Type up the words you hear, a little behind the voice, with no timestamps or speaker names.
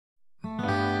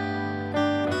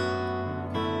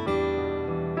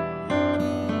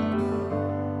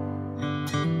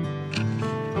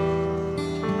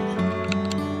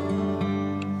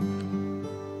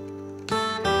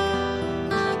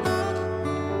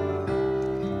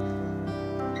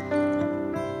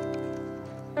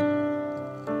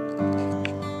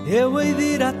Eu hei de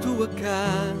ir à tua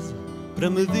casa para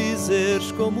me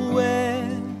dizeres como é.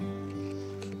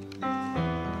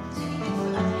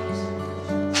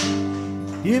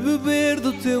 E beber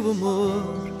do teu amor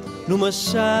numa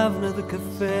chávena de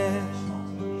café.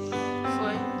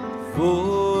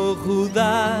 Vou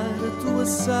rodar a tua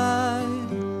saia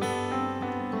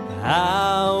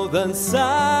ao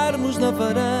dançarmos na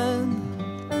varanda.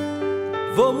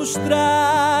 Vou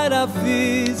mostrar à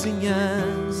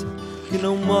vizinhança que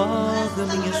não morre a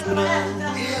minha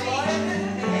esperança.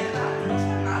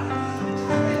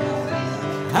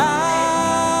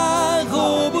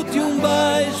 Roubo-te um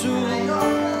beijo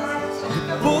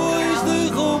depois de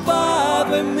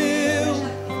roubado é meu.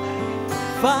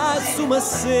 Faço uma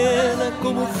cena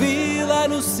como vi lá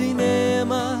no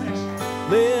cinema.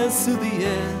 Lê-se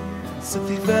diante se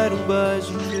tiver um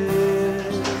beijo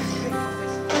teu.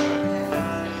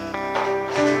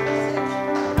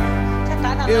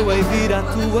 Eu hei de ir à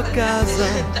tua casa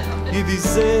e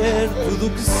dizer tudo o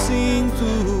que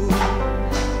sinto.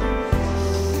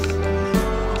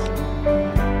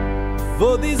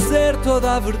 Vou dizer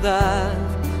toda a verdade,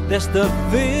 desta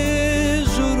vez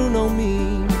juro não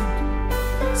minto.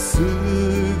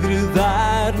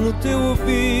 Segredar no teu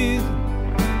ouvido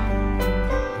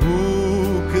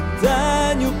o que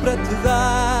tenho para te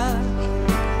dar.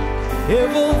 Eu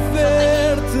vou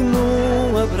ver-te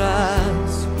num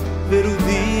abraço, ver o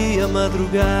dia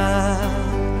madrugar.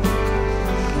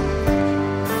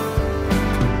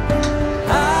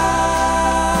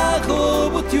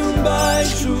 Roubo-te um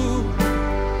beijo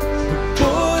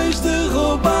depois de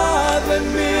roubado é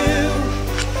meu.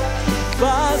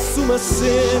 Faço uma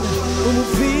cena como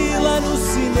vi lá no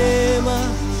cinema.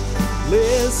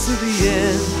 Lê-se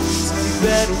diante se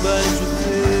tiver um beijo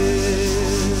teu.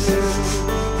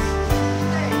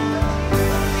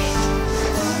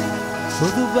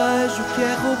 Todo beijo que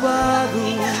é roubado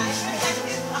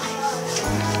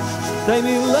tem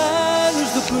 1000 anos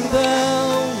de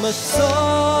perdão, mas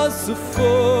só se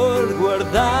for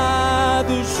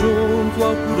guardado junto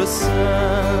ao coração.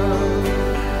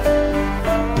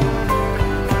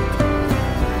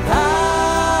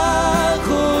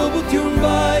 Roubo-te um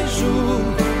beijo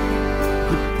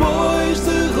depois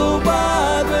de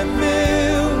roubado é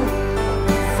meu.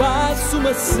 Faço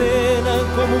uma cena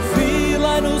como vi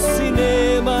lá no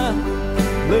cinema.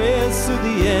 Lê-se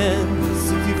diante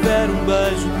se tiver um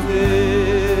beijo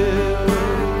teu.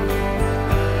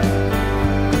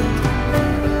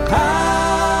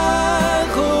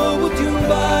 Roubo-te um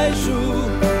beijo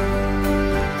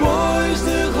depois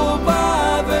de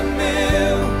roubado é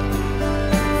meu.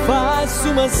 Faço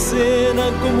uma cena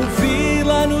como vi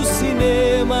lá no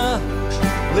cinema.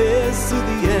 Lê-se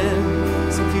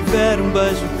diante se tiver um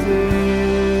beijo teu.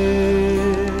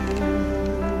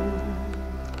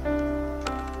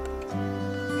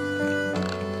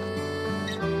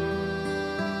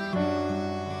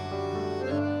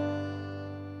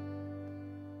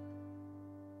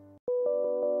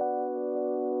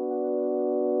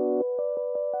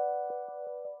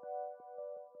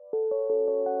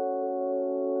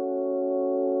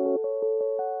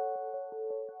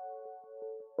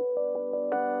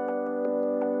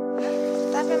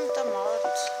 Está bem muita moto.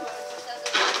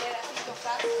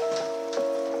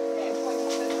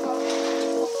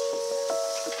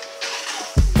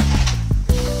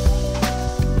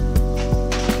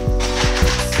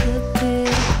 Saber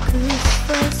o que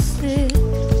fazer.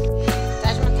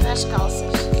 Estás-me a tirar as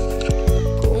calças.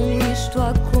 Com isto a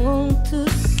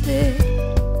acontecer,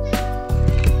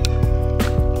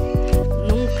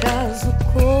 num caso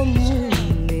como o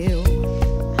meu,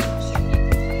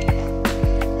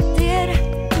 ter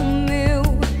o meu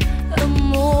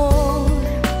amor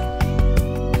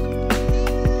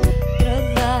para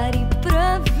dar e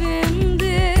para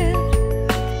vender,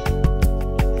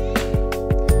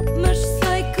 mas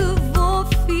sei que vou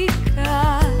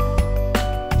ficar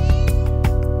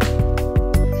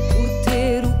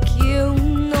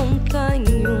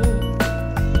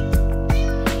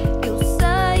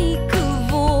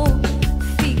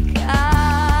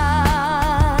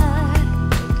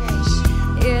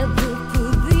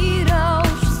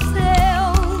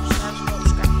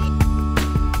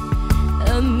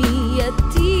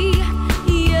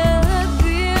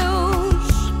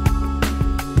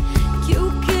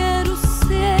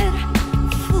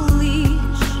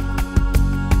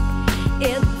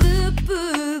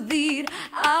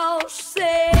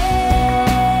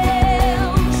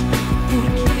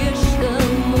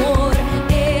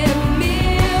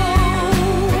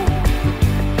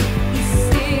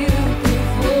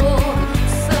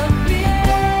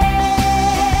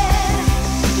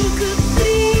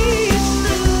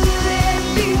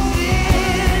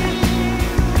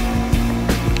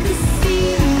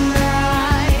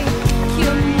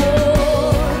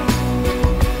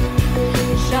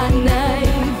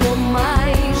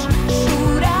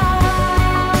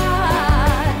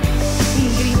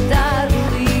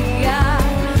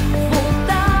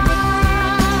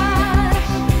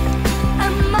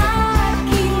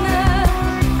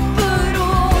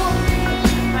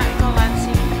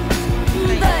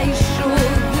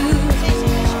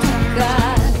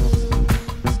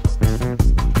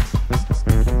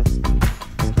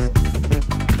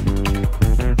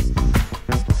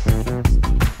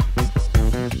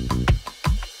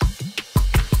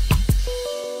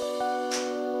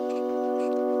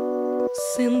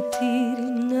sentir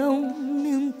e não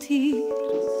mentir,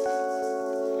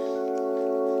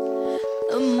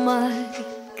 amar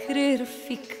e querer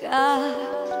ficar.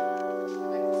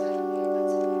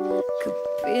 Que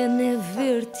pena é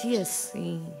ver-te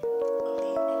assim.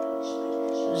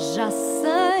 Já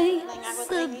sei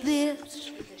saber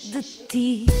de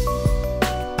ti.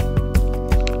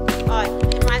 Olha,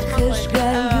 mais uma coisa.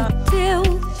 Rasguei o teu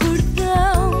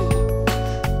perdão.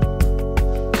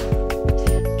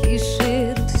 Quis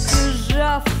ser o que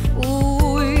já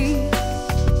fui.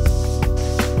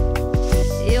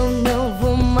 Eu não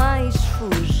vou mais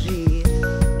fugir.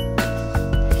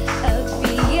 A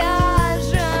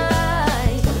viagem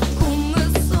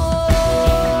começou.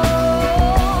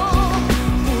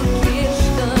 Porque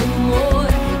este amor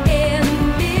é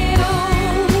meu.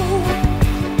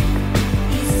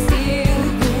 E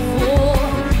cedo vou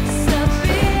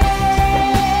saber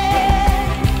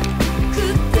que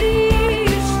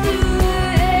triste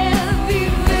é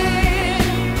viver.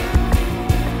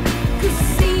 Que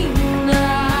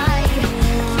sinai,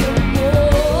 que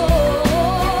amor.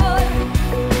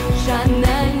 Já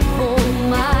nem vou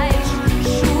mais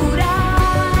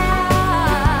chorar,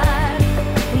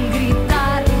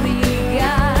 gritar,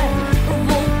 ligar,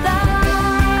 voltar.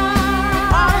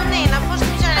 Oh, menina, foste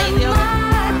mijar aí, deu? A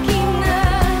máquina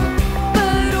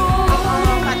parou,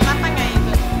 Vai, lá para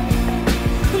ainda.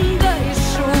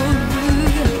 deixou de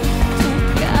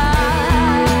tocar.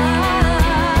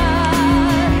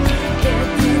 É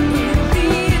de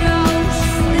pedir aos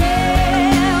céus,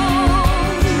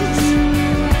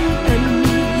 a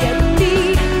mim e a ti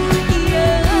e a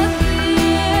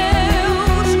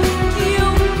Deus, que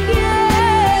eu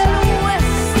quero é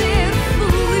ser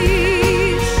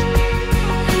feliz.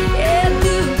 É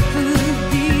de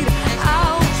pedir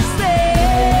aos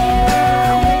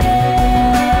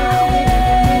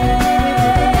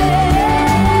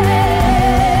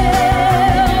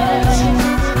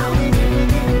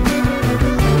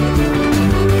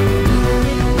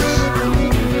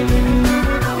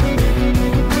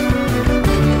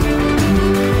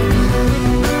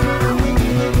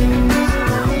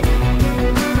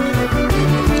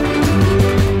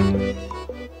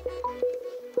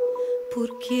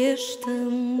porque este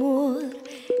amor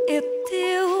é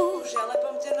teu. Ela é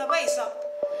para meter na beiça.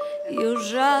 Eu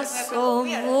já só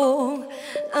vou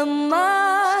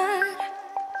amar.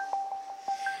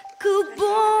 Que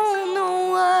bom,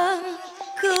 não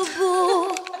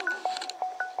acabou.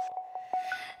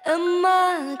 A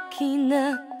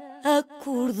máquina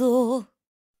acordou.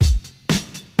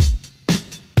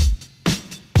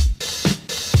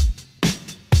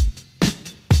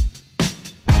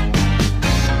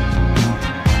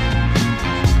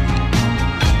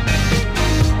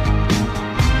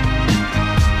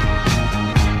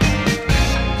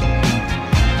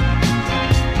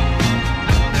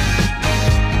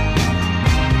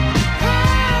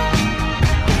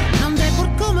 Não dei por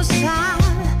começar,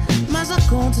 mas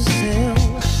aconteceu.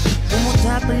 Como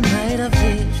da primeira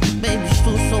vez, baby,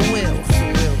 isto sou eu.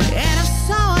 Era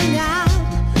só olhar,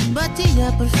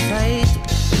 batia perfeito.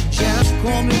 Gelas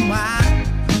como o mar,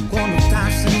 quando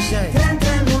estás sem jeito.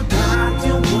 Tentei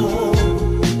mudar-te um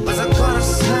pouco, mas agora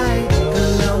sei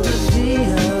que não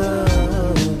devia.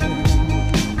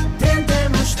 Tentei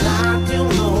mostrar-te um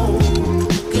louco,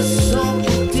 que só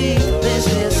por ti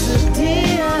desde esse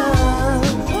dia.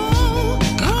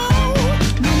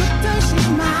 Não me deixes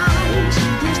mais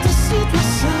nesta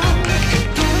situação.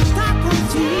 Quero estar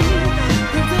contigo,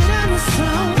 perder a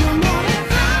noção. O amor é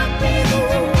rápido.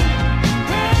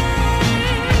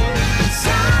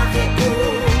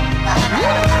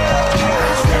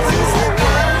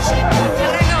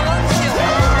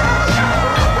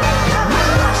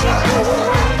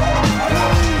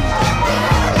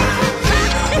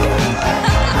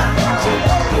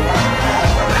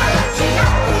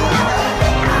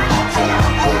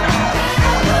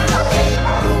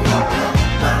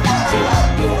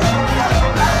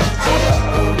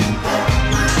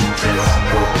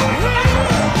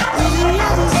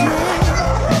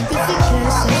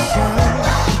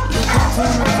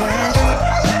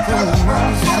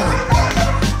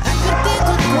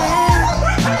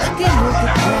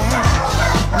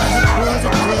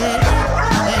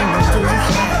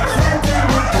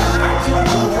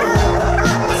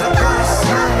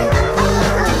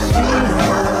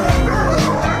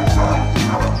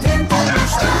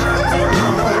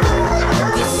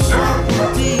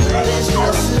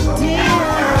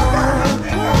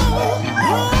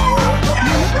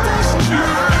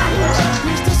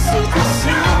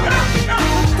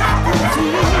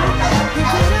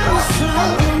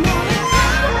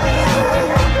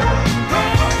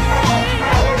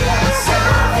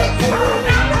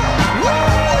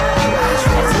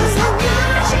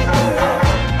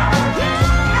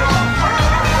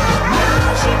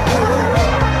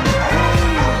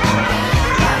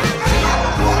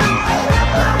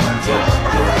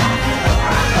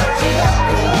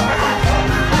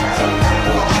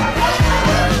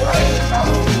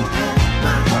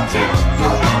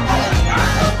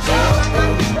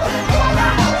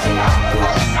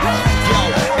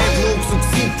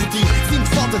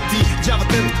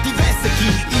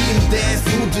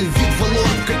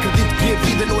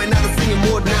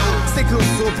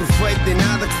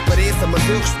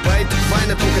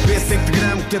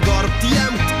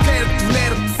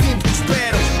 tolero-te, sinto-te,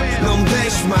 espero. Não me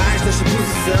deixes mais nesta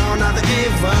posição, nada é em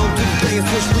vão, tudo tem a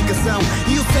sua explicação.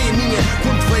 E eu sei a minha,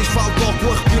 quando te vejo falo,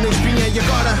 toco, arrepio na espinha. E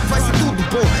agora vai ser tudo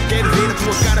bom, quero ver a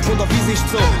tua cara quando ouvis este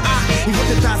som. E vou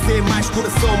tentar ser mais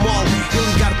coração mole e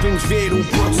ligar para nos ver o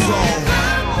pôr do sol.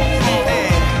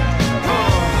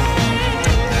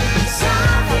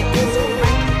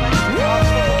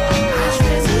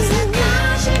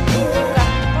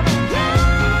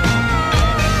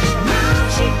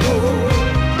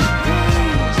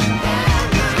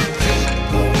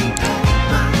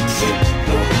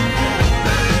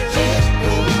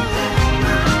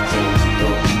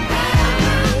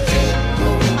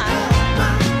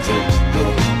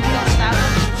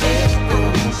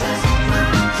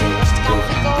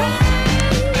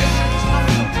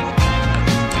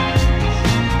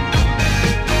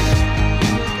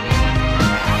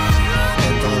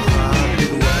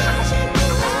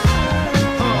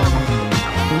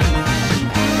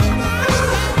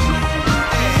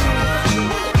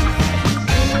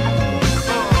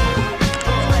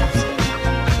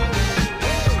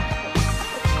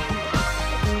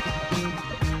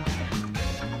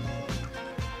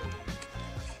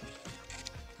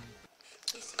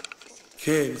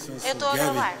 Eu estou a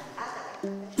gravar.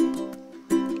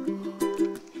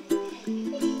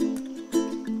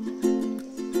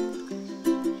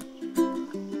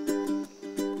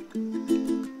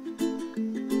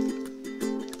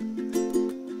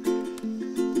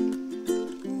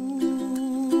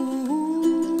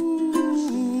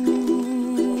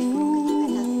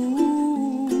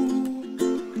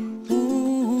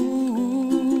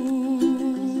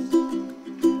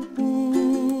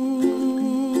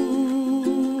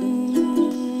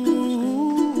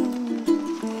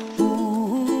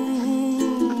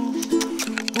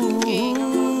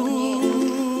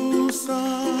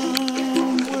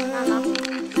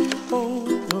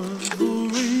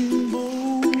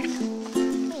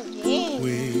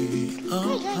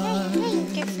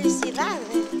 Que felicidade!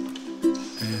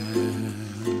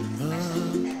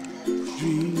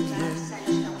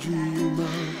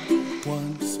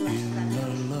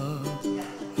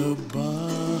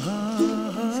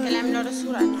 Se calhar é melhor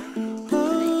assegurar, não é?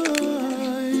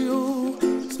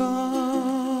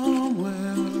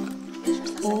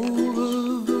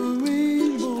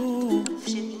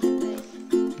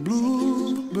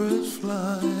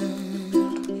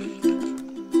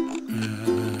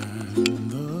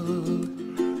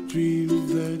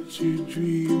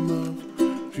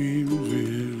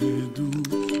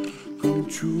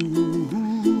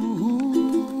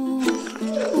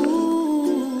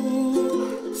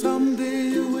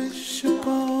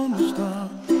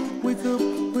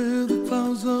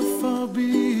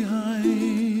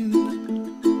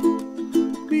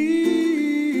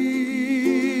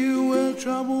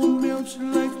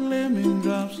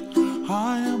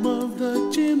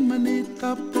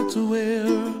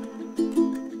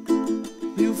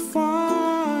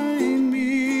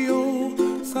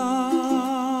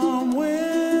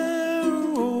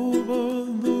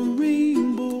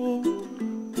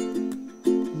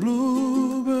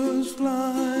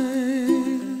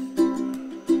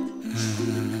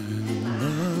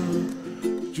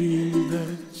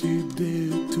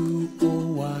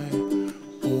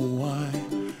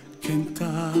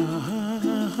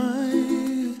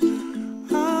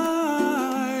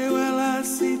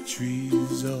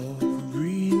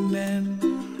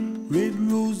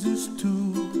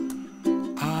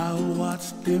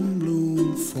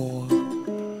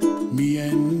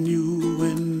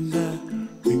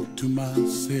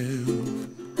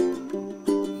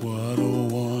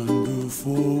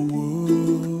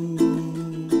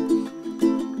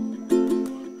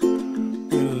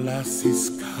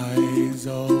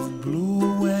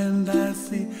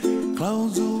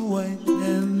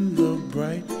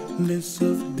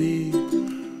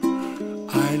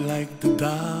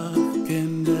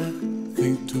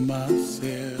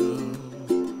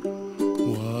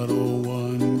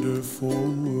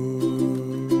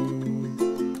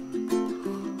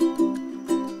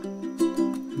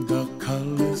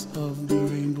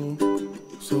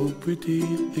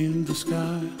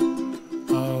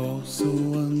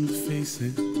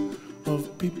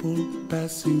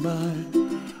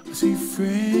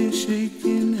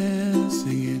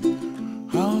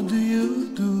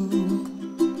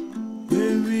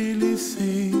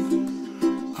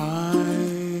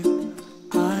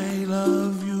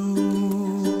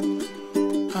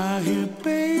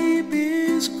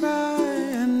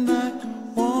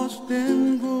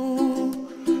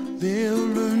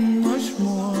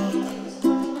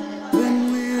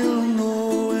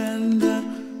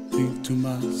 To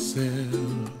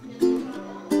myself,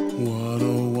 what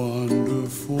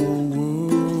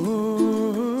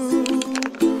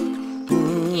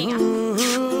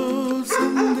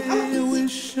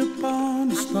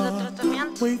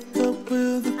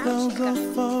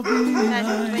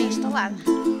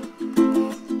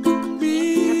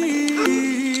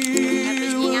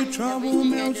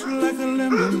melts like a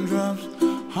lemon drops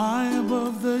high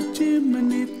above the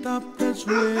chimney top. That's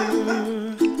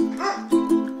where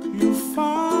you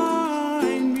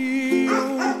find me,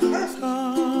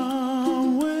 somewhere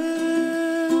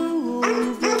over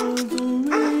the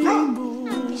rainbow.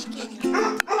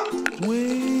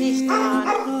 Diz-te,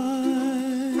 amor.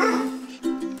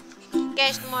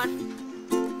 Queres, amor?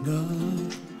 The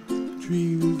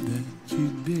dreams that you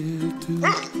dare to,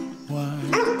 why,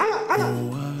 oh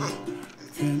why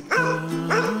can't I?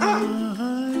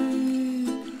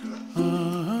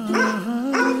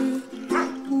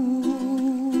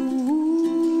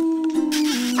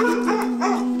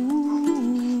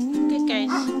 Que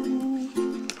queres?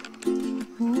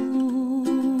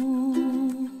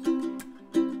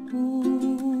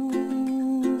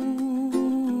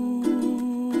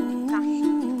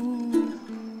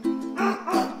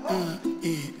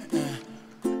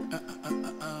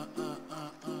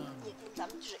 Está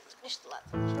muito jeito neste lado.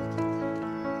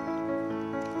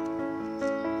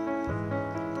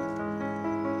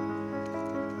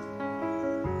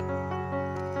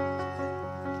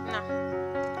 Não.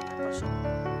 Poxa.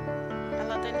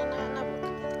 Ela tem na boca.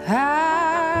 I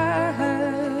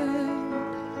heard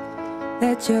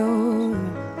that you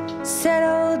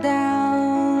settled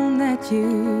down, that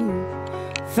you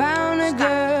found a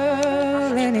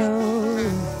girl and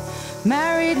you're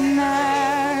married now.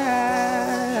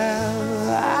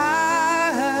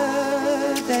 I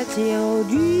heard that your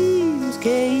dreams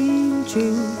came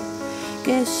true.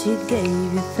 Guess she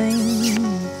gave you things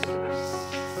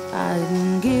I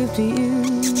didn't give to you.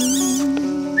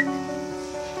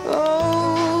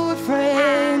 Old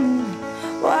friend,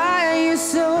 why are you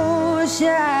so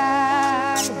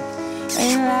shy?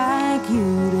 Ain't like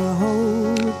you to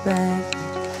hold back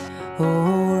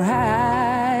or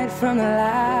hide from the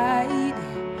light.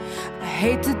 I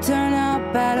hate to turn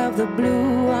up out of the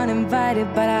blue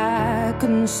uninvited, but I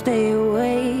couldn't stay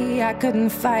away, I couldn't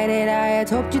fight it. I had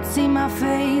hoped you'd see my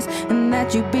face and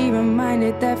that you'd be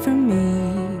reminded that for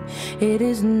me it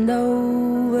isn't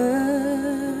over.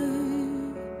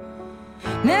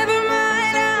 Never